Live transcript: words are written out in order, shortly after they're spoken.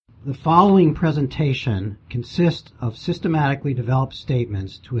The following presentation consists of systematically developed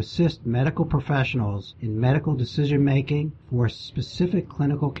statements to assist medical professionals in medical decision-making for specific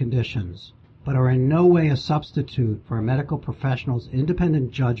clinical conditions, but are in no way a substitute for a medical professional's independent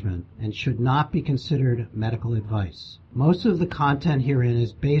judgment and should not be considered medical advice. Most of the content herein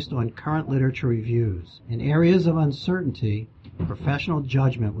is based on current literature reviews. In areas of uncertainty, professional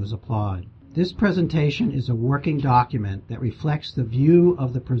judgment was applied. This presentation is a working document that reflects the view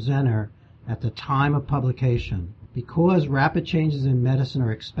of the presenter at the time of publication. Because rapid changes in medicine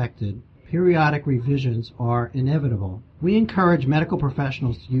are expected, periodic revisions are inevitable. We encourage medical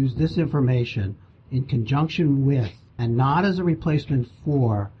professionals to use this information in conjunction with, and not as a replacement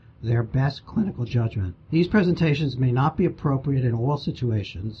for, their best clinical judgment. These presentations may not be appropriate in all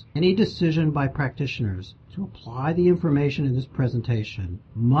situations. Any decision by practitioners to apply the information in this presentation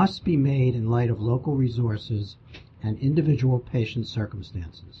must be made in light of local resources and individual patient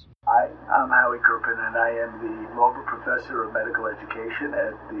circumstances. Hi, I'm Kerpen, and I am the Mobile Professor of Medical Education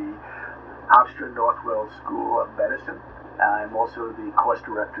at the Hofstra Northwell School of Medicine. I'm also the course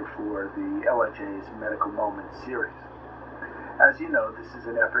director for the LIJ's Medical Moments series. As you know, this is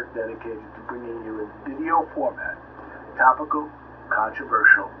an effort dedicated to bringing you in video format topical,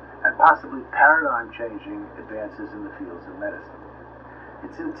 controversial, and possibly paradigm-changing advances in the fields of medicine.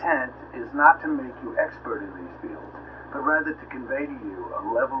 Its intent is not to make you expert in these fields, but rather to convey to you a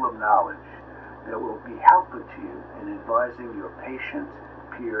level of knowledge that will be helpful to you in advising your patients,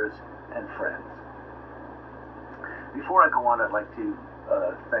 peers, and friends. Before I go on, I'd like to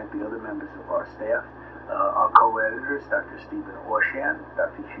thank the other members of our staff. Our co-editors, Dr. Stephen Orshan,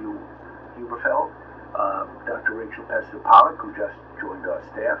 Dr. Hugh Huberfeld, Dr. Rachel Pester-Pollock, who just joined our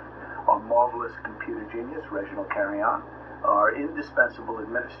staff, our marvelous computer genius, Reginald Carrion, our indispensable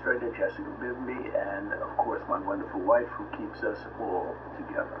administrator, Jessica Bibby, and, of course, my wonderful wife, who keeps us all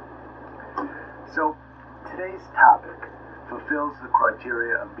together. So, today's topic fulfills the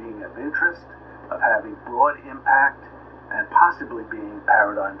criteria of being of interest, of having broad impact, and possibly being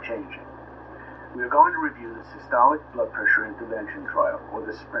paradigm-changing. We are going to review the systolic blood pressure intervention trial, or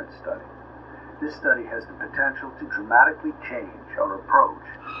the SPRINT study. This study has the potential to dramatically change our approach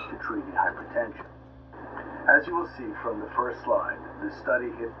to treating hypertension. As you will see from the first slide, this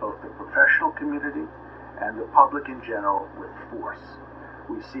study hit both the professional community and the public in general with force.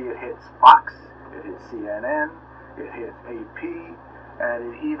 We see it hits Fox, it hit CNN, it hit AP, and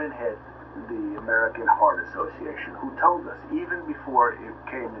it even hit the American Heart Association, who told us, even before it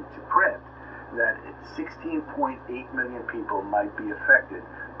came into print, that 16.8 million people might be affected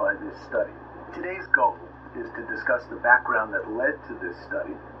by this study. Today's goal is to discuss the background that led to this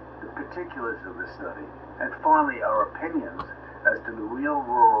study, the particulars of the study, and finally our opinions as to the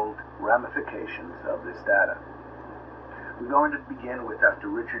real-world ramifications of this data. We're going to begin with Dr.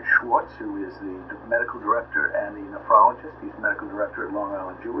 Richard Schwartz, who is the medical director and the nephrologist. He's medical director at Long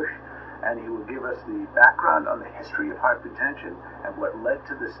Island Jewish, and he will give us the background on the history of hypertension and what led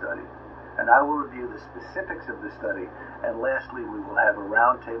to the study. And I will review the specifics of the study, and lastly, we will have a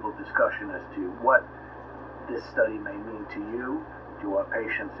roundtable discussion as to what this study may mean to you, to our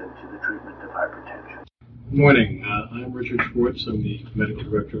patients, and to the treatment of hypertension. Good morning. I'm Richard Schwartz. I'm the medical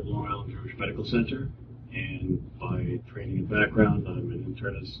director of Long Island Jewish Medical Center, and by training and background, I'm an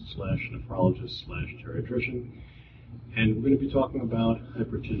internist/nephrologist/geriatrician, and we're going to be talking about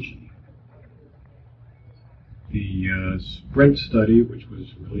hypertension. The SPRINT study, which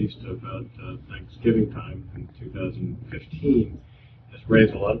was released about Thanksgiving time in 2015, has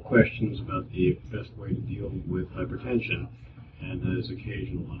raised a lot of questions about the best way to deal with hypertension, and has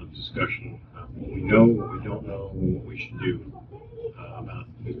occasioned a lot of discussion about what we know, what we don't know, and what we should do about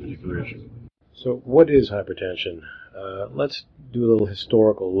this particular issue. So what is hypertension? Let's do a little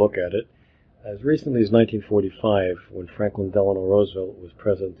historical look at it. As recently as 1945, when Franklin Delano Roosevelt was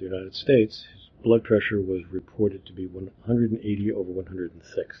President of the United States, his blood pressure was reported to be 180 over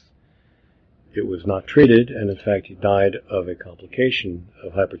 106. It was not treated, and in fact he died of a complication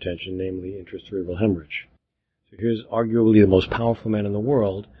of hypertension, namely intracerebral hemorrhage. So here's arguably the most powerful man in the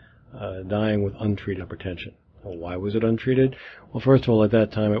world dying with untreated hypertension. Well, why was it untreated? Well, first of all, at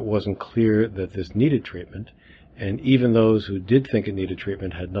that time it wasn't clear that this needed treatment, and even those who did think it needed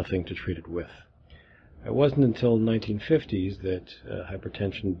treatment had nothing to treat it with. It wasn't until the 1950s that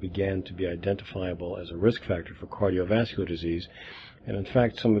hypertension began to be identifiable as a risk factor for cardiovascular disease, and in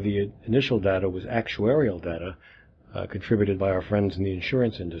fact some of the initial data was actuarial data contributed by our friends in the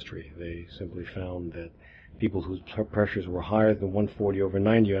insurance industry. They simply found that people whose pressures were higher than 140 over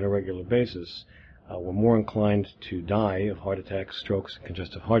 90 on a regular basis were more inclined to die of heart attacks, strokes, and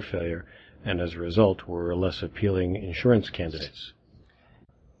congestive heart failure, and as a result were less appealing insurance candidates.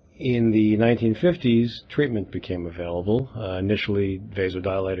 In the 1950s, treatment became available, initially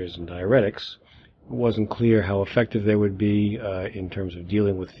vasodilators and diuretics. It wasn't clear how effective they would be in terms of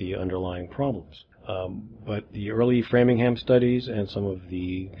dealing with the underlying problems. But the early Framingham studies and some of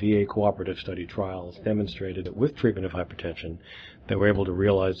the VA cooperative study trials demonstrated that with treatment of hypertension, they were able to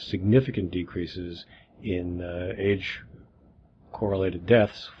realize significant decreases in age-correlated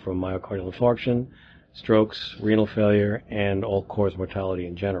deaths from myocardial infarction, strokes, renal failure, and all-cause mortality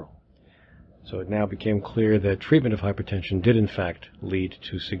in general. So it now became clear that treatment of hypertension did in fact lead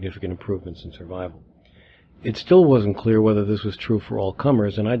to significant improvements in survival. It still wasn't clear whether this was true for all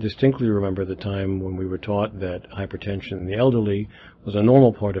comers, and I distinctly remember the time when we were taught that hypertension in the elderly was a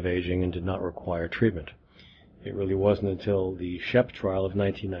normal part of aging and did not require treatment. It really wasn't until the SHEP trial of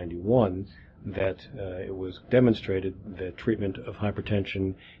 1991 that it was demonstrated that treatment of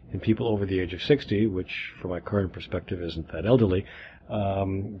hypertension in people over the age of 60, which from my current perspective isn't that elderly,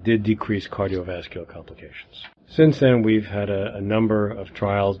 did decrease cardiovascular complications. Since then, we've had a number of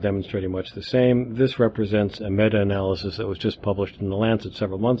trials demonstrating much the same. This represents a meta-analysis that was just published in The Lancet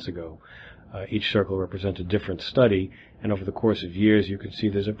several months ago. Each circle represents a different study, and over the course of years, you can see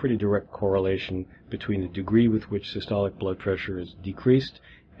there's a pretty direct correlation between the degree with which systolic blood pressure is decreased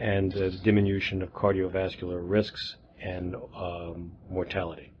and the diminution of cardiovascular risks and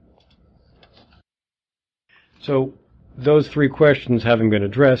mortality. So, those three questions having been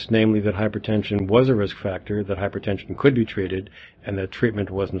addressed, namely that hypertension was a risk factor, that hypertension could be treated, and that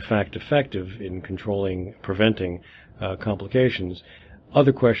treatment was in fact effective in preventing complications,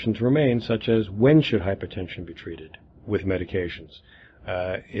 other questions remain, such as when should hypertension be treated with medications?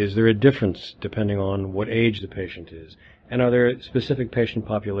 Is there a difference depending on what age the patient is? And are there specific patient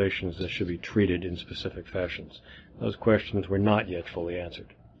populations that should be treated in specific fashions? Those questions were not yet fully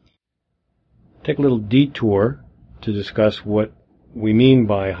answered. Take a little detour to discuss what we mean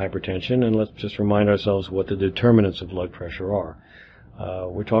by hypertension, and let's just remind ourselves what the determinants of blood pressure are.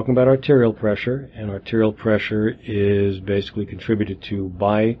 We're talking about arterial pressure, and arterial pressure is basically contributed to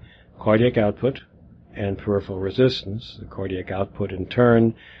by cardiac output and peripheral resistance. The cardiac output, in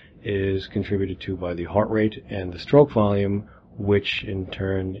turn, is contributed to by the heart rate and the stroke volume, which in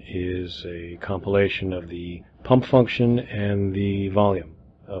turn is a compilation of the pump function and the volume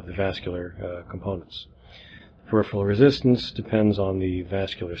of the vascular components. Peripheral resistance depends on the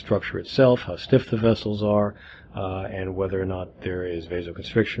vascular structure itself, how stiff the vessels are, and whether or not there is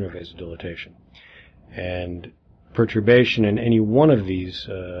vasoconstriction or vasodilatation. And perturbation in any one of these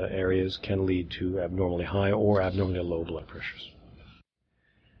areas can lead to abnormally high or abnormally low blood pressures.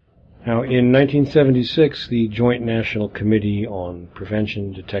 Now, in 1976, the Joint National Committee on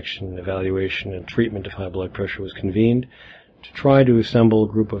Prevention, Detection, Evaluation, and Treatment of High Blood Pressure was convened to try to assemble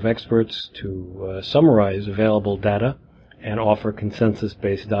a group of experts to summarize available data and offer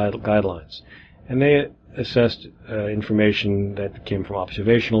consensus-based guidelines. And they assessed information that came from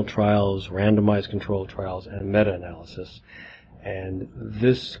observational trials, randomized controlled trials, and meta-analysis. And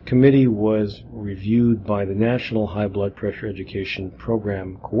this committee was reviewed by the National High Blood Pressure Education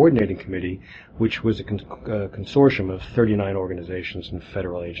Program Coordinating Committee, which was a consortium of 39 organizations and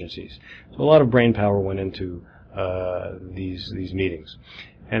federal agencies. So a lot of brain power went into these meetings.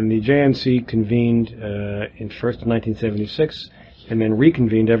 And the JNC convened first in 1976 and then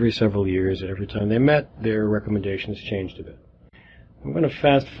reconvened every several years, and every time they met, their recommendations changed a bit. I'm going to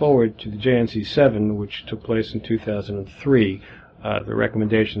fast forward to the JNC 7, which took place in 2003, the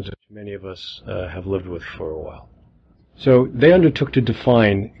recommendations that many of us have lived with for a while. So they undertook to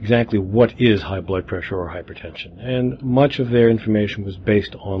define exactly what is high blood pressure or hypertension, and much of their information was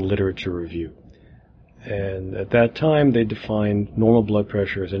based on literature review. And at that time, they defined normal blood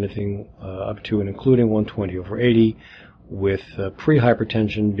pressure as anything up to and including 120/80, with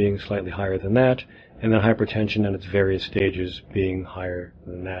pre-hypertension being slightly higher than that, and then hypertension and its various stages being higher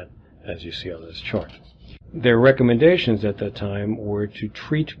than that, as you see on this chart. Their recommendations at that time were to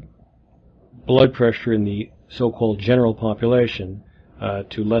treat blood pressure in the so-called general population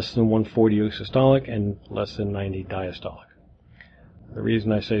to less than 140 systolic and less than 90 diastolic. The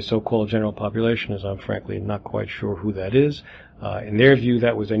reason I say so-called general population is I'm frankly not quite sure who that is. In their view,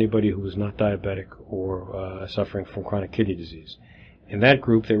 that was anybody who was not diabetic or suffering from chronic kidney disease. In that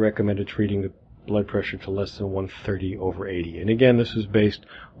group, they recommended treating the blood pressure to less than 130/80. And again, this is based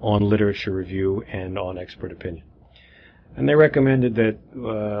on literature review and on expert opinion. And they recommended that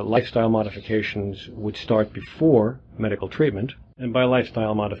lifestyle modifications would start before medical treatment. And by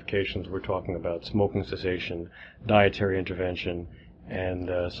lifestyle modifications, we're talking about smoking cessation, dietary intervention, and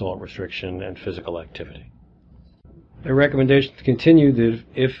salt restriction and physical activity. Their recommendations continued that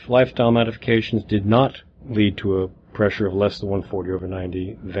if lifestyle modifications did not lead to a pressure of less than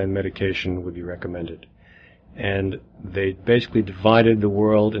 140/90, then medication would be recommended. And they basically divided the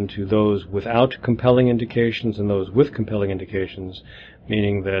world into those without compelling indications and those with compelling indications,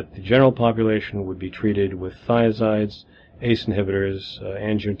 meaning that the general population would be treated with thiazides, ACE inhibitors,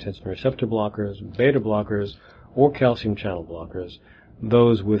 angiotensin receptor blockers, beta blockers, or calcium channel blockers.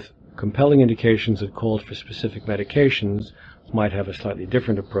 Those with compelling indications that called for specific medications might have a slightly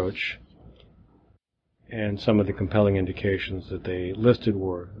different approach. And some of the compelling indications that they listed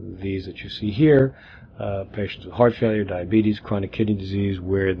were these that you see here, patients with heart failure, diabetes, chronic kidney disease,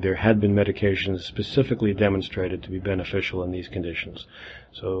 where there had been medications specifically demonstrated to be beneficial in these conditions.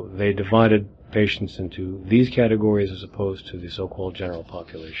 So they divided patients into these categories as opposed to the so-called general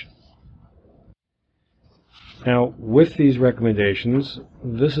population. Now, with these recommendations,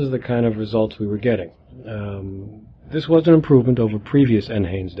 this is the kind of results we were getting. This was an improvement over previous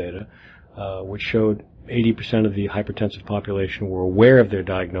NHANES data, which showed 80% of the hypertensive population were aware of their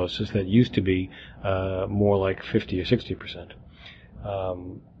diagnosis. That used to be more like 50 or 60%.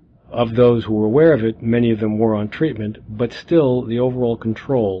 Of those who were aware of it, many of them were on treatment, but still the overall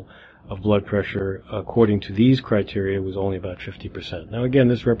control of blood pressure, according to these criteria, was only about 50%. Now again,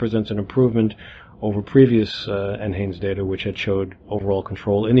 this represents an improvement over previous NHANES data, which had showed overall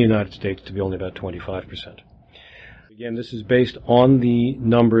control in the United States to be only about 25%. Again, this is based on the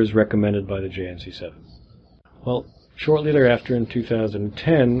numbers recommended by the JNC7. Well, shortly thereafter, in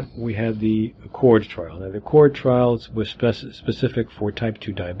 2010, we had the ACCORD trial. Now, the ACCORD trial was specific for type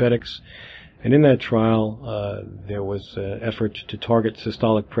 2 diabetics, and in that trial, there was an effort to target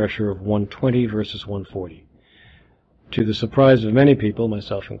systolic pressure of 120 versus 140. To the surprise of many people,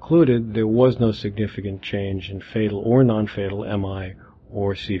 myself included, there was no significant change in fatal or non-fatal MI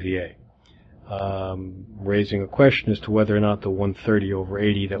or CVA. Raising a question as to whether or not the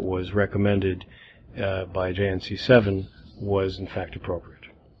 130/80 that was recommended by JNC7 was in fact appropriate.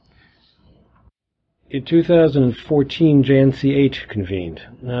 In 2014, JNC8 convened.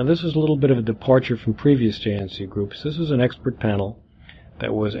 Now this was a little bit of a departure from previous JNC groups. This was an expert panel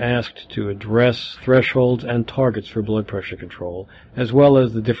that was asked to address thresholds and targets for blood pressure control, as well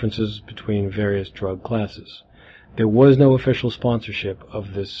as the differences between various drug classes. There was no official sponsorship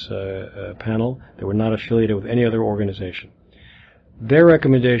of this panel. They were not affiliated with any other organization. Their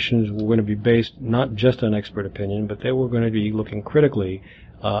recommendations were going to be based not just on expert opinion, but they were going to be looking critically,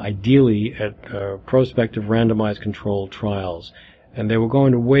 ideally, at prospective randomized controlled trials. And they were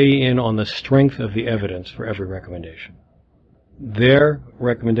going to weigh in on the strength of the evidence for every recommendation. Their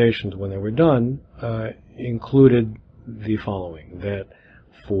recommendations, when they were done, included the following: that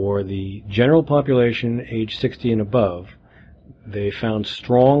for the general population age 60 and above, they found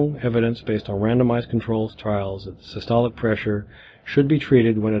strong evidence based on randomized controlled trials that the systolic pressure should be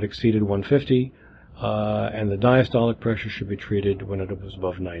treated when it exceeded 150, and the diastolic pressure should be treated when it was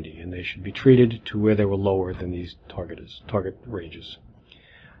above 90, and they should be treated to where they were lower than these target ranges.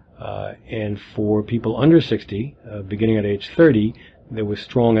 And for people under 60, beginning at age 30, there was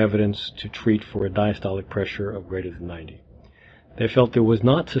strong evidence to treat for a diastolic pressure of greater than 90. They felt there was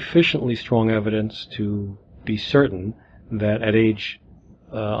not sufficiently strong evidence to be certain that at age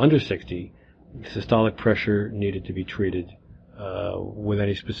under 60, systolic pressure needed to be treated with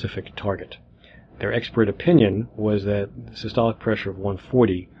any specific target. Their expert opinion was that systolic pressure of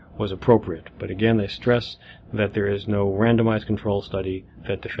 140 was appropriate, but again they stress that there is no randomized control study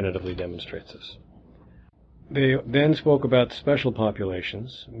that definitively demonstrates this. They then spoke about special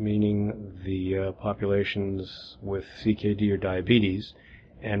populations, meaning the populations with CKD or diabetes,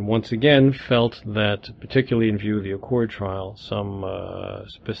 and once again felt that, particularly in view of the ACCORD trial, some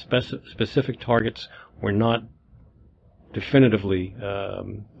specific targets were not definitively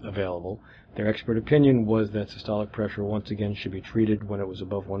available. Their expert opinion was that systolic pressure once again should be treated when it was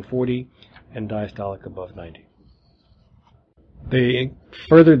above 140 and diastolic above 90. They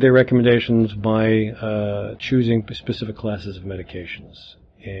furthered their recommendations by choosing specific classes of medications,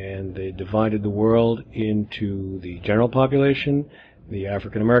 and they divided the world into the general population, the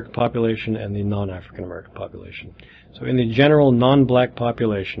African American population, and the non-African American population. So in the general non-black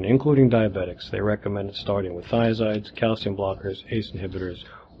population, including diabetics, they recommended starting with thiazides, calcium blockers, ACE inhibitors,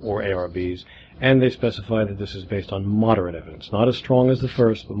 or ARBs, and they specified that this is based on moderate evidence, not as strong as the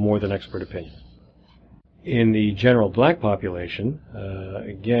first, but more than expert opinion. In the general black population,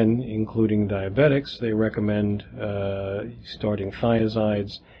 again, including diabetics, they recommend starting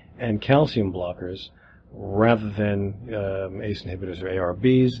thiazides and calcium blockers rather than ACE inhibitors or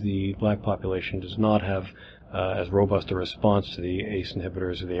ARBs. The black population does not have as robust a response to the ACE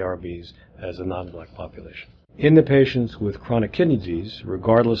inhibitors or the ARBs as the non-black population. In the patients with chronic kidney disease,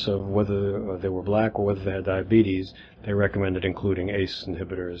 regardless of whether they were black or whether they had diabetes, they recommended including ACE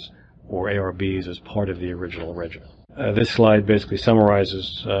inhibitors or ARBs as part of the original regimen. This slide basically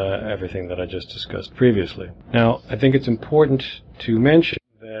summarizes everything that I just discussed previously. Now, I think it's important to mention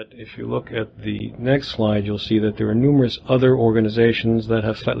that if you look at the next slide, you'll see that there are numerous other organizations that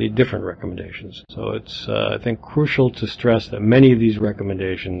have slightly different recommendations. So it's, I think, crucial to stress that many of these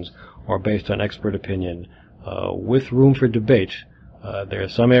recommendations are based on expert opinion with room for debate. There are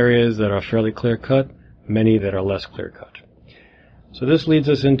some areas that are fairly clear-cut, many that are less clear-cut. So this leads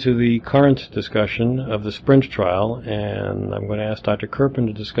us into the current discussion of the SPRINT trial, and I'm going to ask Dr. Kerpen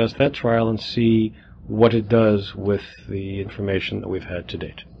to discuss that trial and see what it does with the information that we've had to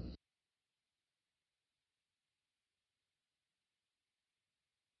date.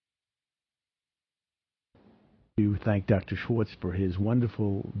 To thank Dr. Schwartz for his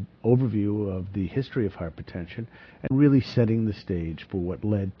wonderful overview of the history of hypertension and really setting the stage for what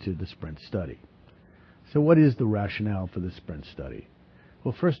led to the SPRINT study. So what is the rationale for the SPRINT study?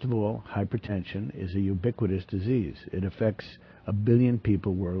 Well, first of all, hypertension is a ubiquitous disease. It affects 1 billion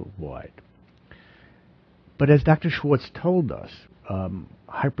people worldwide. But as Dr. Schwartz told us,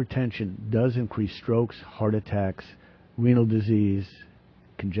 hypertension does increase strokes, heart attacks, renal disease,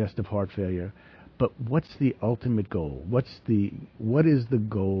 congestive heart failure. But what's the ultimate goal? What is the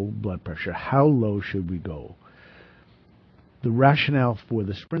goal blood pressure? How low should we go? The rationale for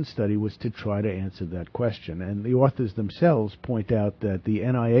the SPRINT study was to try to answer that question. And the authors themselves point out that the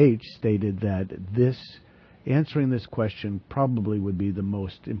NIH stated that answering this question probably would be the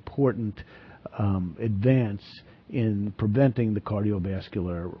most important advance in preventing the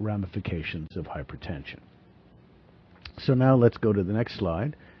cardiovascular ramifications of hypertension. So now let's go to the next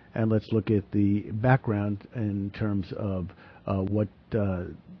slide, and let's look at the background in terms of what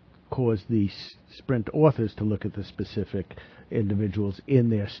caused the SPRINT authors to look at the specific individuals in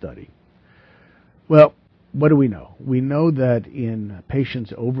their study. Well, what do we know? We know that in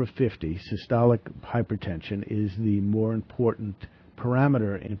patients over 50, systolic hypertension is the more important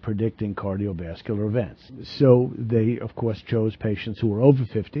parameter in predicting cardiovascular events. So they, of course, chose patients who were over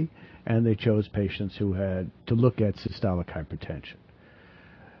 50, and they chose patients who had to look at systolic hypertension.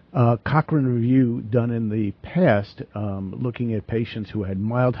 Cochrane review done in the past, looking at patients who had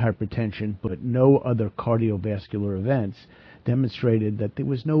mild hypertension but no other cardiovascular events, demonstrated that there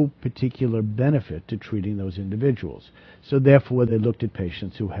was no particular benefit to treating those individuals. So therefore, they looked at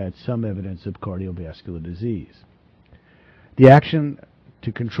patients who had some evidence of cardiovascular disease. The action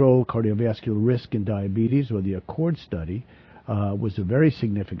to control cardiovascular risk in diabetes, or the ACCORD study, was a very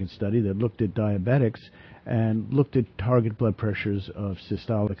significant study that looked at diabetics and looked at target blood pressures of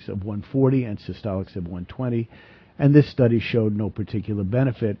systolics of 140 and systolics of 120. And this study showed no particular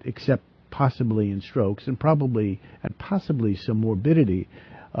benefit except possibly in strokes and possibly some morbidity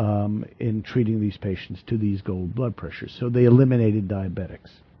in treating these patients to these goal blood pressures. So they eliminated diabetics.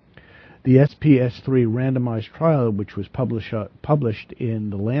 The SPS3 randomized trial, which was published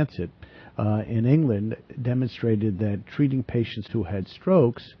in The Lancet in England, demonstrated that treating patients who had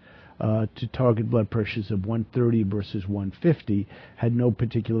strokes to target blood pressures of 130 versus 150 had no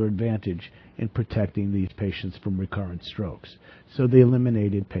particular advantage in protecting these patients from recurrent strokes. So they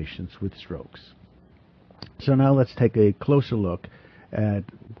eliminated patients with strokes. So now let's take a closer look at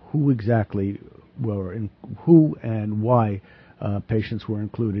who and why patients were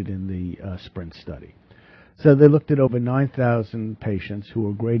included in the SPRINT study. So they looked at over 9,000 patients who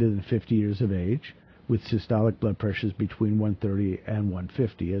were greater than 50 years of age with systolic blood pressures between 130 and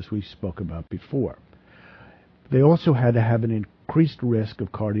 150, as we spoke about before. They also had to have an increased risk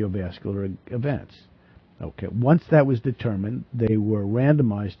of cardiovascular events. Okay, once that was determined, they were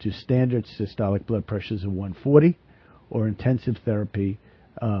randomized to standard systolic blood pressures of 140 or intensive therapy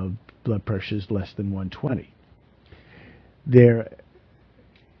of blood pressures less than 120. Their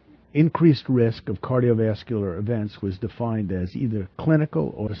increased risk of cardiovascular events was defined as either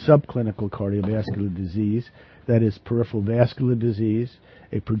clinical or subclinical cardiovascular disease, that is peripheral vascular disease,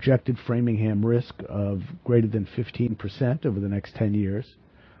 a projected Framingham risk of greater than 15% over the next 10 years,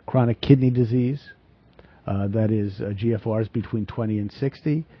 chronic kidney disease, that is GFRs between 20 and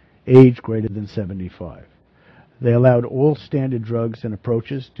 60, age greater than 75. They allowed all standard drugs and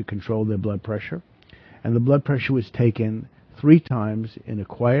approaches to control their blood pressure, and the blood pressure was taken 3 times in a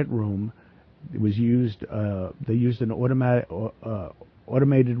quiet room. It was used. They used an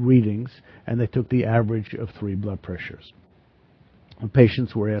automated readings, and they took the average of 3 blood pressures. And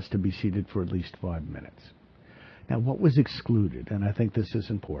patients were asked to be seated for at least 5 minutes. Now, what was excluded? And I think this is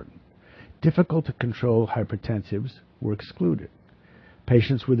important. Difficult to control hypertensives were excluded.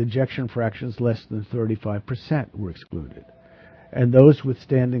 Patients with ejection fractions less than 35% were excluded. And those with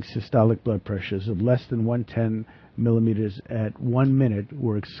standing systolic blood pressures of less than 110 millimeters at 1 minute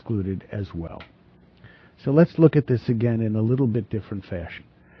were excluded as well. So let's look at this again in a little bit different fashion.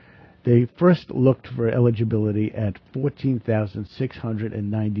 They first looked for eligibility at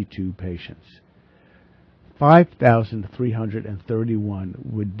 14,692 patients. 5,331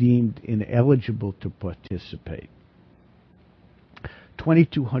 were deemed ineligible to participate.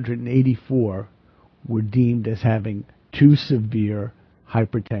 2,284 were deemed as having too severe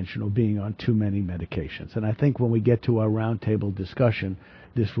hypertension or being on too many medications. And I think when we get to our roundtable discussion,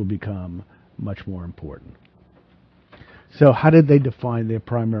 this will become much more important. So how did they define their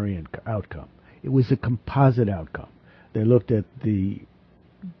primary outcome? It was a composite outcome. They looked at the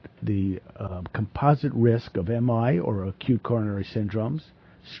composite risk of MI or acute coronary syndromes,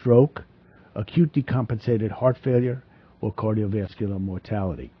 stroke, acute decompensated heart failure, or cardiovascular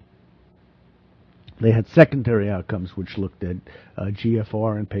mortality. They had secondary outcomes which looked at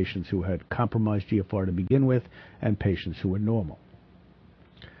GFR in patients who had compromised GFR to begin with and patients who were normal.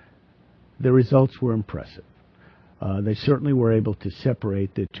 The results were impressive. They certainly were able to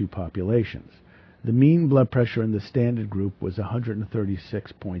separate the two populations. The mean blood pressure in the standard group was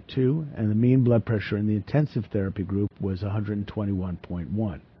 136.2, and the mean blood pressure in the intensive therapy group was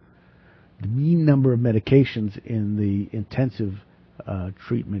 121.1. The mean number of medications in the intensive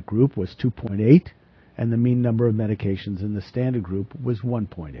treatment group was 2.8, and the mean number of medications in the standard group was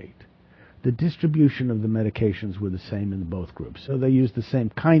 1.8. The distribution of the medications were the same in both groups. So they used the same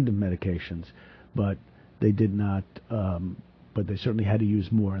kind of medications, but they did not, but they certainly had to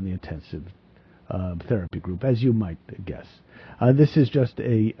use more in the intensive therapy group, as you might guess. This is just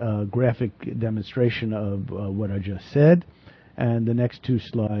a graphic demonstration of what I just said, and the next two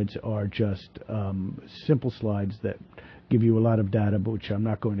slides are just simple slides that give you a lot of data, which I'm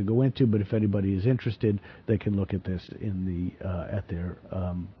not going to go into, but if anybody is interested, they can look at this in the at their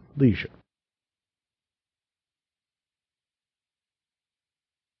leisure.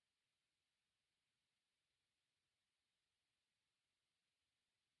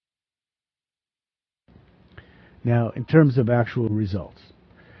 Now, in terms of actual results,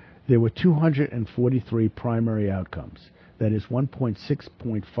 there were 243 primary outcomes. That is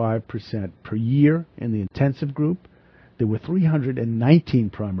 1.6.5% per year in the intensive group. There were 319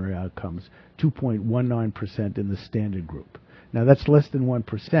 primary outcomes, 2.19% in the standard group. Now, that's less than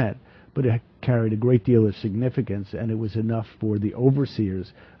 1%, but it carried a great deal of significance, and it was enough for the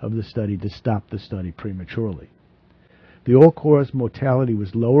overseers of the study to stop the study prematurely. The all-cause mortality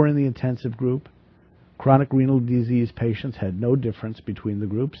was lower in the intensive group. Chronic renal disease patients had no difference between the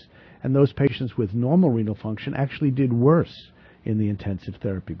groups, and those patients with normal renal function actually did worse in the intensive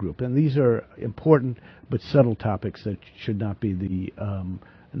therapy group. And these are important but subtle topics that should not be the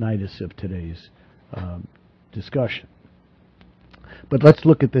nidus of today's discussion. But let's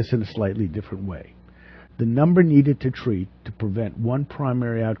look at this in a slightly different way. The number needed to treat to prevent one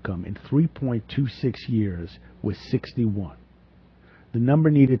primary outcome in 3.26 years was 61. The number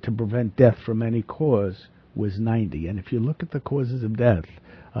needed to prevent death from any cause was 90. And if you look at the causes of death,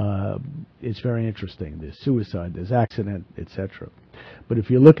 it's very interesting. There's suicide, there's accident, etc. But if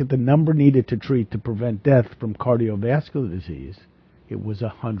you look at the number needed to treat to prevent death from cardiovascular disease, it was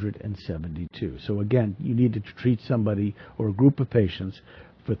 172. So again, you needed to treat somebody or a group of patients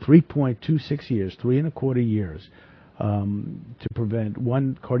for 3.26 years, 3.25 years, to prevent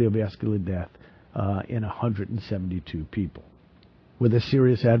one cardiovascular death in 172 people. Were there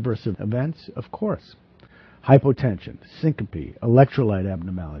serious adverse events? Of course. Hypotension, syncope, electrolyte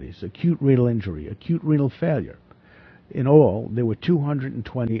abnormalities, acute renal injury, acute renal failure. In all, there were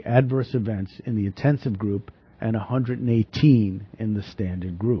 220 adverse events in the intensive group and 118 in the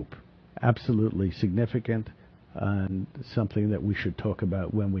standard group. Absolutely significant and something that we should talk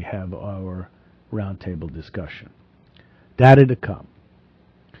about when we have our roundtable discussion. Data to come.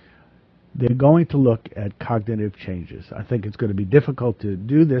 They're going to look at cognitive changes. I think it's going to be difficult to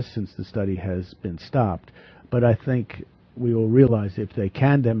do this since the study has been stopped, but I think we will realize if they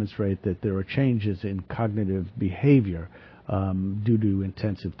can demonstrate that there are changes in cognitive behavior due to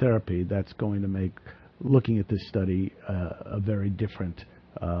intensive therapy, that's going to make looking at this study a very different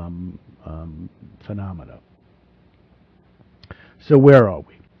phenomena. So where are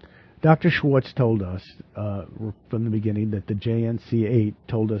we? Dr. Schwartz told us from the beginning that the JNC8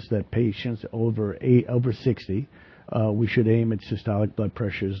 told us that patients over 60, we should aim at systolic blood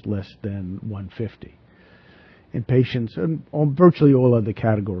pressures less than 150. In patients, on virtually all other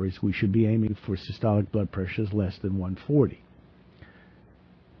categories, we should be aiming for systolic blood pressures less than 140.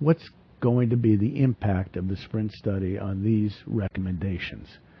 What's going to be the impact of the SPRINT study on these recommendations?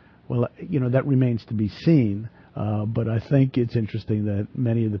 Well, that remains to be seen, but I think it's interesting that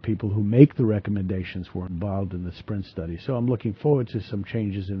many of the people who make the recommendations were involved in the SPRINT study. So I'm looking forward to some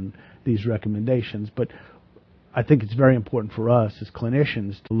changes in these recommendations, but I think it's very important for us as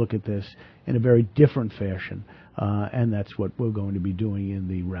clinicians to look at this in a very different fashion, and that's what we're going to be doing in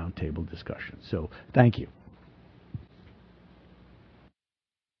the roundtable discussion. So thank you.